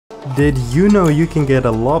Did you know you can get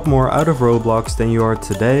a lot more out of Roblox than you are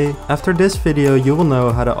today? After this video you will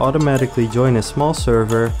know how to automatically join a small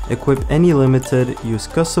server, equip any limited, use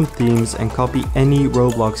custom themes and copy any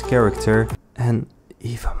Roblox character, and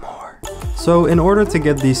even more. So in order to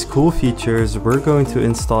get these cool features, we're going to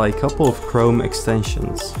install a couple of Chrome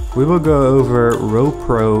extensions. We will go over Row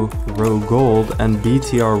Pro, Row Gold, and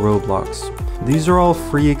BTR Roblox. These are all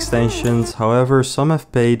free extensions, however some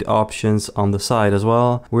have paid options on the side as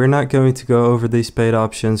well. We're not going to go over these paid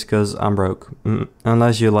options because I'm broke.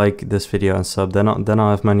 Unless you like this video and sub, then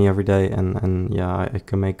I'll have money every day and yeah, I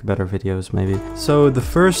can make better videos maybe. So the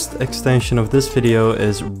first extension of this video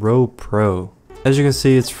is Row Pro. As you can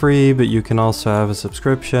see, it's free, but you can also have a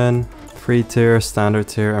subscription. Free tier, standard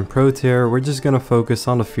tier, and pro tier. We're just gonna focus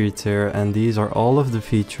on the free tier, and these are all of the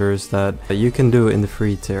features that you can do in the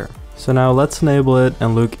free tier. So now let's enable it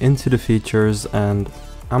and look into the features, and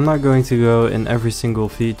I'm not going to go in every single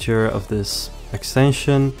feature of this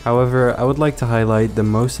extension. However, I would like to highlight the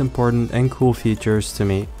most important and cool features to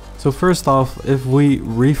me. So first off, if we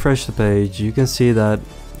refresh the page, you can see that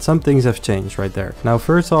some things have changed right there. Now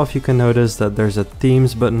first off, you can notice that there's a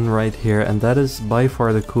themes button right here, and that is by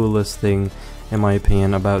far the coolest thing in my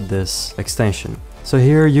opinion about this extension. So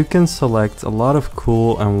here you can select a lot of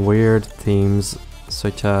cool and weird themes,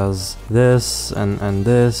 such as this and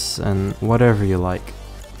this and whatever you like.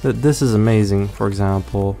 This is amazing, for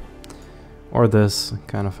example, or this,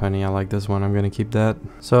 kind of funny. I like this one, I'm gonna keep that.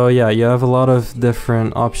 So yeah, you have a lot of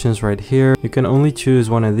different options right here. You can only choose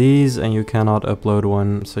one of these and you cannot upload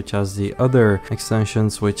one, such as the other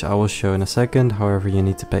extensions, which I will show in a second. However, you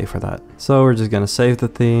need to pay for that. So we're just gonna save the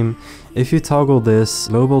theme. If you toggle this,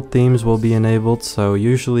 global themes will be enabled, so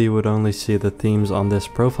usually you would only see the themes on this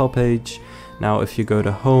profile page. Now if you go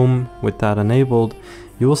to home with that enabled,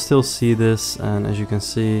 you will still see this, and as you can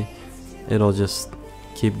see, it'll just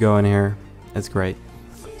keep going here. It's great.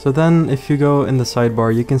 So then if you go in the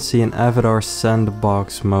sidebar, you can see an avatar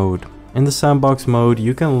sandbox mode. In the sandbox mode,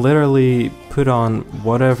 you can literally put on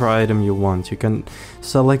whatever item you want. You can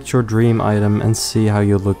select your dream item and see how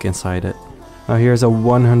you look inside it. Now here's a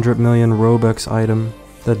 100 million Robux item,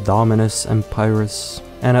 the Dominus Empirus.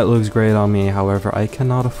 And it looks great on me, however I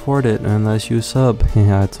cannot afford it unless you sub.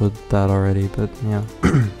 Yeah, I told that already, but yeah.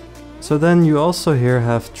 So then you also here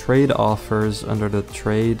have trade offers under the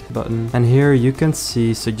trade button, and here you can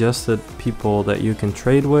see suggested people that you can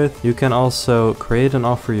trade with. You can also create an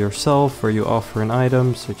offer yourself where you offer an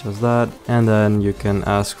item such as that, and then you can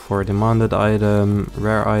ask for a demanded item,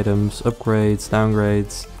 rare items, upgrades,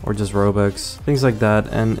 downgrades, or just Robux, things like that,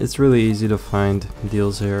 and it's really easy to find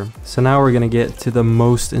deals here. So now we're gonna get to the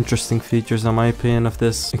most interesting features in my opinion of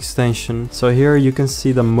this extension. So here you can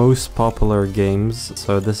see the most popular games.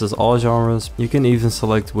 So this is all genres. You can even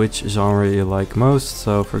select which genre you like most.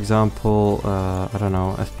 So for example, I don't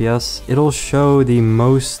know, FPS. It'll show the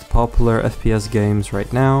most popular FPS games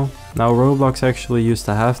right now. Now Roblox actually used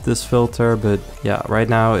to have this filter, but yeah, right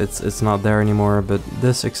now it's not there anymore, but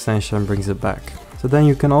this extension brings it back. So then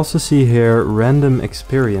you can also see here random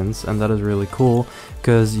experience, and that is really cool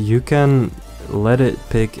because you can let it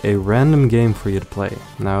pick a random game for you to play.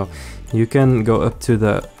 Now you can go up to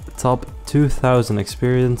the top 2000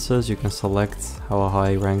 experiences. You can select how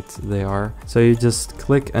high ranked they are. So you just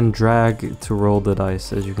click and drag to roll the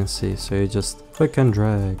dice, as you can see. So you just click and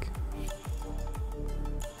drag.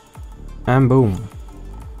 And boom.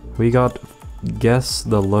 We got guess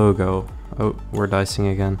the logo. Oh, we're dicing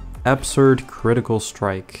again. Absurd Critical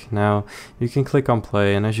Strike. Now you can click on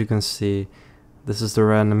play, and as you can see, this is the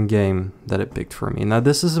random game that it picked for me. Now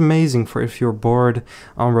this is amazing for if you're bored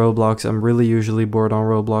on Roblox. I'm really usually bored on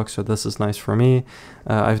Roblox, so this is nice for me.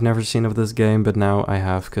 I've never seen of this game, but now I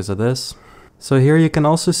have because of this. So here you can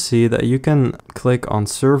also see that you can click on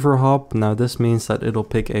server hop. Now this means that it'll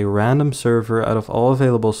pick a random server out of all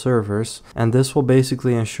available servers, and this will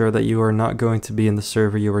basically ensure that you are not going to be in the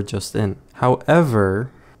server you were just in.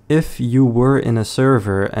 However, if you were in a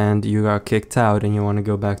server and you got kicked out and you want to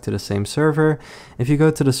go back to the same server, if you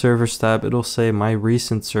go to the servers tab, it'll say my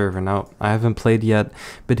recent server. Now I haven't played yet,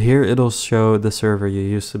 but here it'll show the server you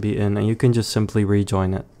used to be in, and you can just simply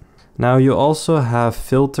rejoin it. Now you also have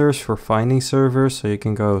filters for finding servers, so you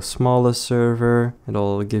can go smallest server,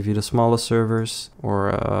 it'll give you the smallest servers,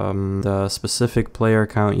 or the specific player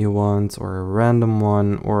count you want, or a random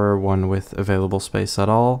one, or one with available space at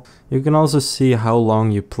all. You can also see how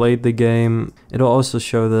long you played the game. It'll also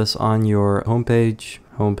show this on your homepage.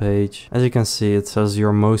 As you can see, it says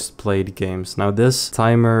your most played games. Now this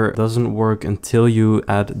timer doesn't work until you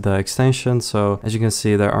add the extension, so as you can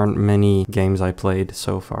see, there aren't many games I played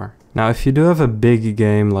so far. Now if you do have a big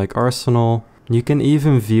game like Arsenal, You can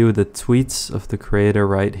even view the tweets of the creator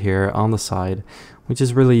right here on the side, which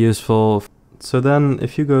is really useful. So then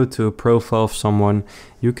if you go to a profile of someone,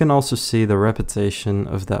 you can also see the reputation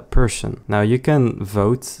of that person. Now you can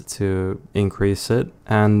vote to increase it,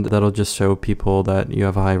 and that'll just show people that you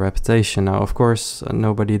have a high reputation. Now, of course,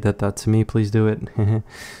 nobody did that to me, please do it.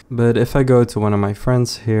 But if I go to one of my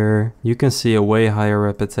friends here, you can see a way higher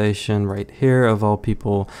reputation right here of all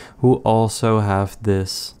people who also have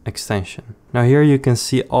this extension. Now here you can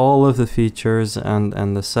see all of the features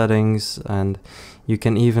and the settings, and you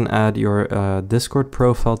can even add your Discord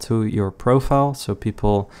profile to your profile, so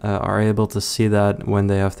people are able to see that when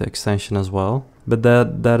they have the extension as well. But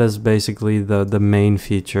that is basically the main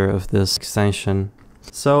feature of this extension.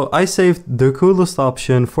 So I saved the coolest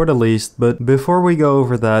option for the least, but before we go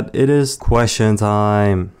over that, it is question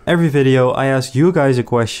time. Every video I ask you guys a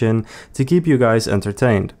question to keep you guys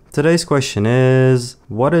entertained. Today's question is,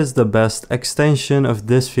 what is the best extension of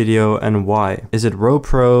this video and why? Is it Ro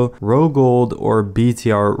Pro, Ro Gold, or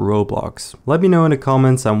BTR Roblox? Let me know in the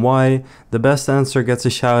comments and why. The best answer gets a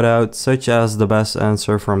shout out, such as the best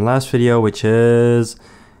answer from last video, which is,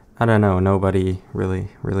 I don't know, nobody really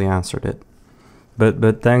answered it.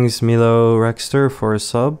 But thanks Milo Rexter for a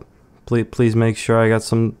sub. Please make sure I got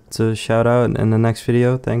some to shout out in the next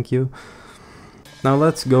video. Thank you. Now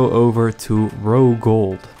let's go over to Ro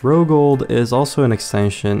Gold. Ro Gold is also an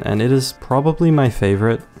extension, and it is probably my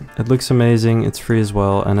favorite. It looks amazing, it's free as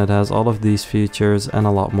well, and it has all of these features and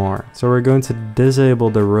a lot more. So we're going to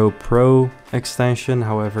disable the Ro Pro extension,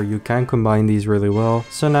 however you can combine these really well.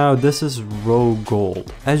 So now this is Ro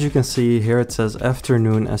Gold. As you can see here, it says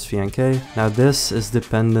afternoon SVNK. Now this is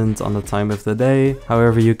dependent on the time of the day,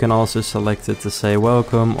 however you can also select it to say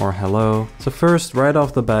welcome or hello. So first, right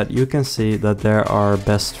off the bat, you can see that there are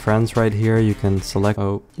best friends right here. You can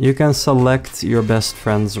select your best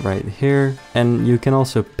friends right here, and you can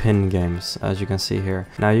also pin games, as you can see here.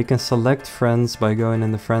 Now you can select friends by going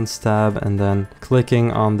in the friends tab and then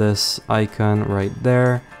clicking on this icon right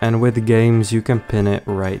there, and with games you can pin it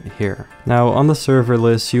right here. Now on the server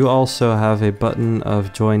list you also have a button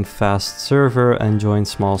of join fast server and join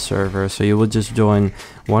small server, so you will just join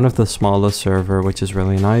one of the smallest server, which is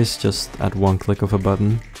really nice, just at one click of a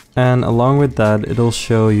button. And along with that, it'll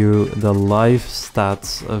show you the live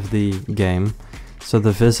stats of the game, so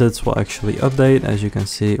the visits will actually update, as you can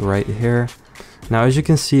see right here. Now as you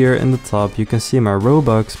can see here in the top, you can see my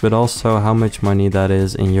Robux, but also how much money that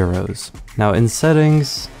is in euros. Now in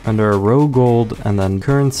settings, under Ro Gold and then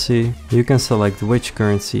currency, you can select which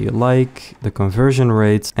currency you like, the conversion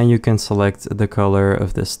rates, and you can select the color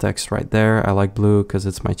of this text right there. I like blue because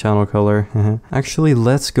it's my channel color. Actually,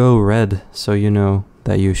 let's go red, so you know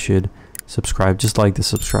that you should subscribe. Just like the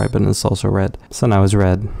subscribe button, it's also red. So now it's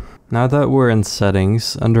red. Now that we're in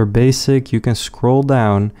settings, under basic, you can scroll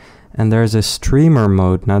down and there's a streamer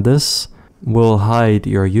mode. Now this will hide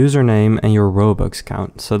your username and your Robux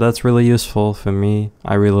count. So that's really useful for me.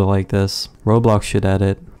 I really like this. Roblox should add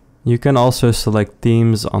it. You can also select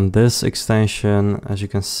themes on this extension. As you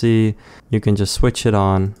can see, you can just switch it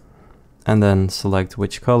on and then select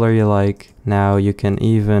which color you like. Now you can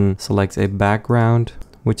even select a background,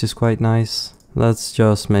 which is quite nice. Let's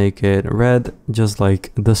just make it red, just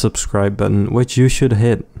like the subscribe button, which you should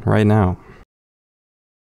hit right now.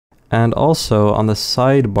 And also on the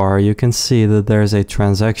sidebar, you can see that there's a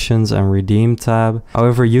transactions and redeem tab.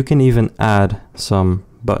 However, you can even add some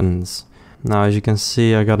buttons. Now, as you can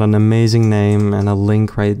see, I got an amazing name and a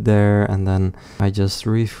link right there. And then I just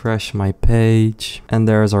refresh my page and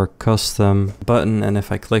there's our custom button. And if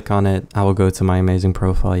I click on it, I will go to my amazing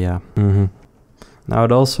profile. Yeah. Now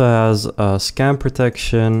it also has scam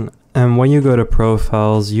protection. And when you go to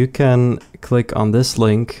profiles, you can click on this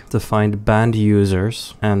link to find banned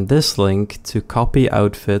users and this link to copy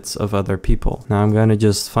outfits of other people. Now I'm going to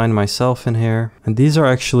just find myself in here. And these are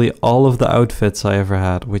actually all of the outfits I ever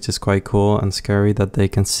had, which is quite cool and scary that they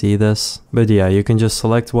can see this. But yeah, you can just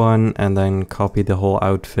select one and then copy the whole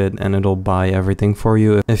outfit and it'll buy everything for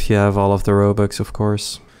you if you have all of the Robux, of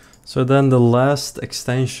course. So then the last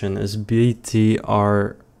extension is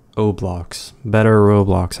BTR Roblox. Better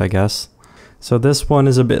Roblox, I guess. So this one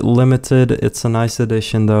is a bit limited. It's a nice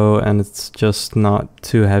addition though, and it's just not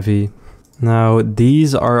too heavy. Now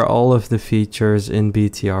these are all of the features in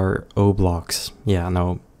BTR Roblox. Yeah,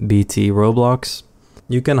 no, BT Roblox.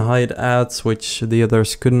 You can hide ads, which the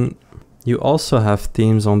others couldn't. You also have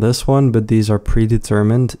themes on this one, but these are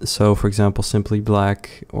predetermined. So for example, simply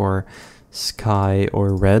black or sky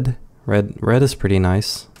or red. Red is pretty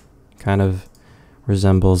nice. Kind of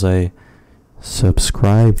resembles a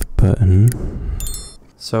subscribe button.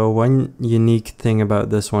 So one unique thing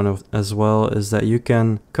about this one as well is that you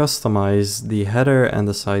can customize the header and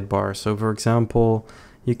the sidebar. So for example,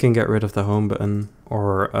 you can get rid of the home button,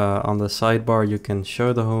 or on the sidebar you can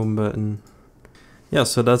show the home button. Yeah,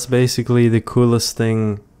 so that's basically the coolest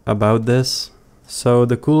thing about this. So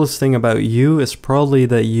the coolest thing about you is probably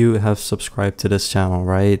that you have subscribed to this channel,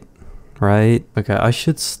 right? Right? Okay, I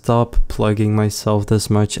should stop plugging myself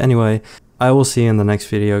this much. Anyway, I will see you in the next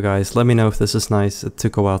video, guys. Let me know if this is nice. It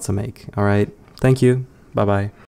took a while to make. All right. Thank you. Bye-bye.